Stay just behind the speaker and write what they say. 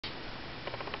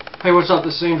Hey, what's up?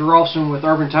 This is Andrew Ralston with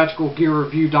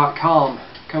UrbanTacticalGearReview.com,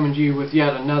 coming to you with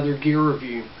yet another gear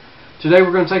review. Today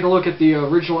we're going to take a look at the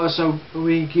original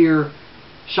OSOE gear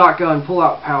shotgun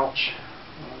pull-out pouch.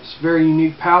 It's a very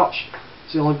unique pouch.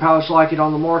 It's the only pouch like it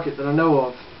on the market that I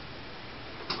know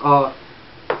of.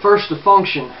 First, the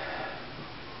function.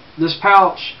 This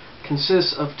pouch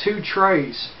consists of two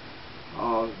trays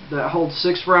that hold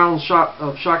 6 rounds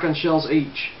of shotgun shells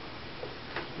each.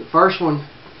 The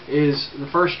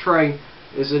first tray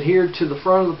is adhered to the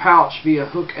front of the pouch via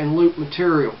hook and loop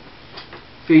material.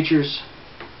 Features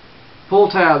pull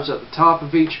tabs at the top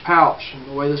of each pouch, and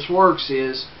the way this works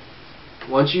is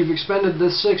once you've expended the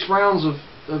 6 rounds of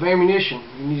ammunition,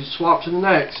 you need to swap to the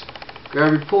next.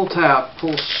 Grab your pull tab,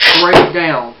 pull straight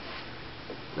down.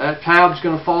 That tab's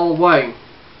going to fall away.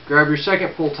 Grab your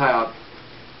second pull tab.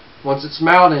 Once it's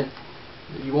mounted,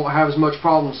 you won't have as much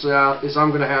problems as I'm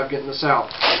going to have getting this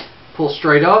out. Pull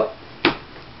straight up,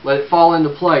 let it fall into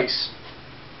place.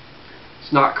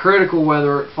 It's not critical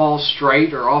whether it falls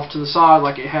straight or off to the side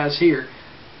like it has here.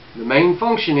 The main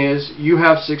function is you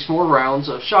have 6 more rounds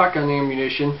of shotgun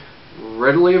ammunition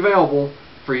readily available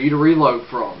for you to reload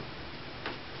from.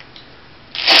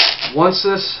 Once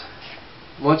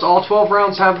all 12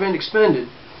 rounds have been expended,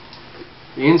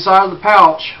 the inside of the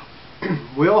pouch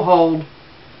will hold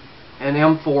an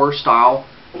M4 style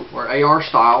or AR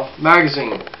style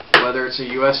magazine, whether it's a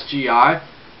USGI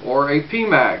or a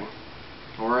PMag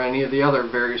or any of the other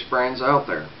various brands out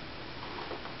there.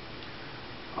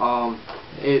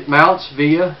 It mounts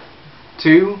via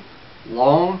 2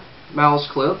 long mouse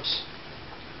clips.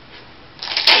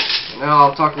 Now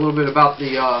I'll talk a little bit about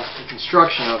the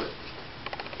construction of it.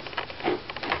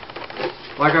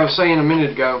 Like I was saying a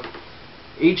minute ago,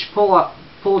 each pull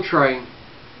tray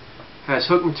has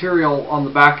hook material on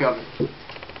the back of it.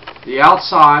 The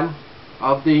outside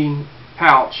of the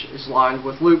pouch is lined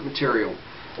with loop material.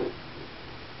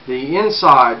 The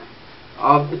inside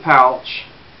of the pouch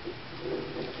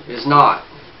is not.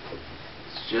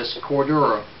 It's just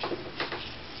Cordura.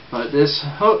 But this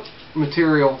hook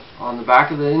material on the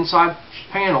back of the inside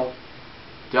panel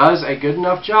does a good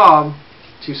enough job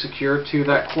to secure to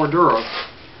that Cordura,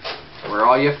 where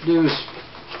all you have to do is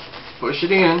push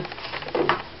it in.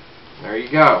 There you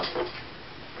go.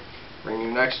 Bring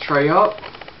your next tray up,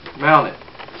 mount it.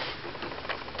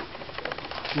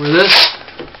 Where this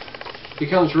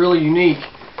becomes really unique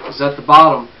is at the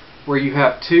bottom, where you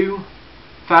have 2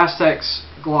 Fastex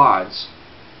glides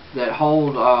that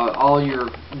hold all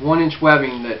your 1-inch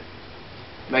webbing that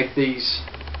make these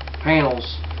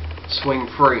panels swing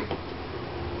free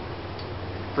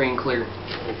and clear.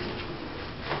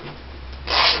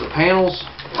 The panels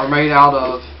are made out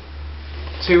of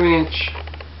 2-inch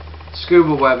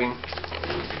scuba webbing.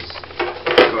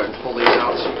 Go ahead and pull these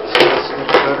out so you can see this a little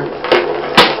bit better.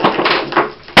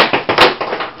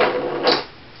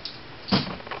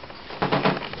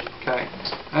 Okay,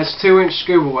 that's 2-inch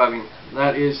scuba webbing.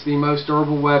 That is the most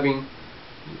durable webbing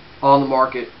on the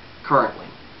market currently.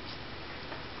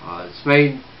 It's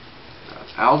made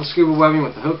out of the scuba webbing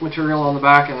with the hook material on the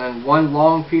back, and then 1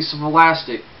 long piece of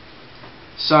elastic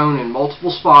sewn in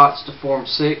multiple spots to form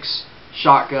 6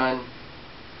 shotgun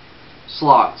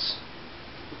slots.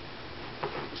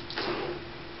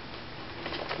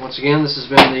 Once again, this has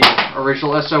been the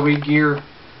original OSOE gear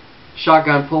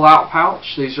shotgun pull-out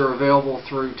pouch. These are available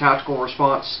through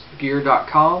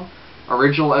TacticalResponseGear.com,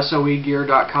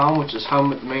 OriginalOSOEGear.com, which is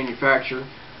home of the manufacturer.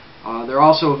 They're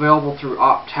also available through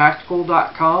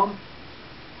OpTactical.com,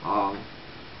 and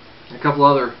a couple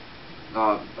other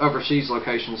overseas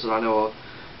locations that I know of.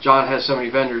 John has so many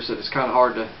vendors that it's kind of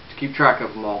hard to keep track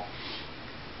of them all.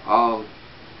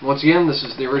 Once again, this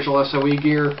is the original OSOE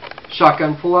gear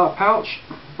shotgun pull-out pouch,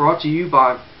 brought to you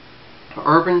by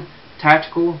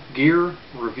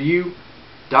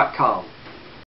UrbanTacticalGearReview.com.